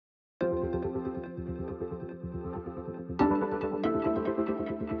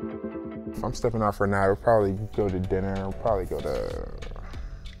If I'm stepping out for a night, we'll probably go to dinner. We'll probably go to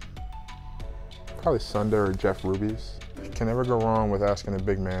Sunder or Jeff Ruby's. You can never go wrong with asking a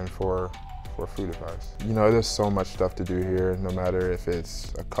big man for food advice. You know, there's so much stuff to do here, no matter if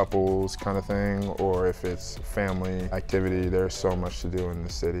it's a couples kind of thing or if it's family activity. There's so much to do in the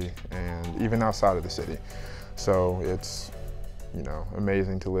city and even outside of the city. So it's, you know,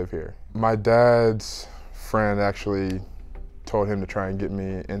 amazing to live here. My dad's friend actually told him to try and get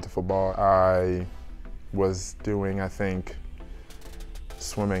me into football. I was doing, I think,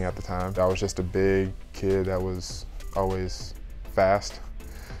 swimming at the time. I was just a big kid that was always fast.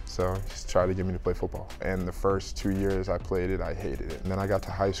 So he just tried to get me to play football. And the first 2 years I played it, I hated it. And then I got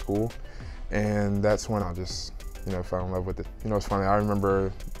to high school, and that's when I just, you know, fell in love with it. You know, it's funny, I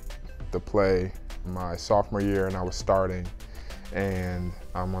remember the play my sophomore year, and I was starting, and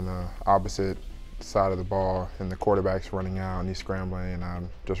I'm on the opposite side of the ball, and the quarterback's running out, and he's scrambling, and I'm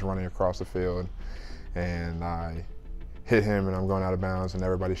just running across the field, and I hit him, and I'm going out of bounds, and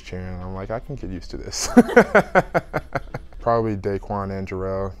everybody's cheering, and I'm like, I can get used to this. Probably Daquan and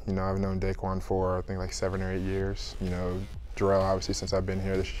Jarrell. You know, I've known Daquan for, I think, like 7 or 8 years. You know, Jarrell, obviously, since I've been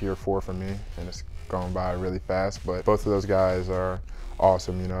here, this is year 4 for me, and it's gone by really fast. But both of those guys are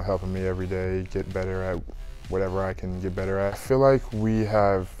awesome, you know, helping me every day get better at whatever I can get better at. I feel like we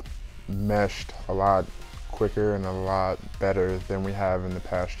have meshed a lot quicker and a lot better than we have in the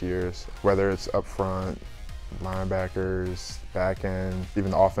past years, whether it's up front, linebackers, back end,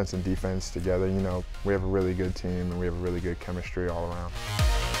 even the offense and defense together. You know, we have a really good team and we have a really good chemistry all around.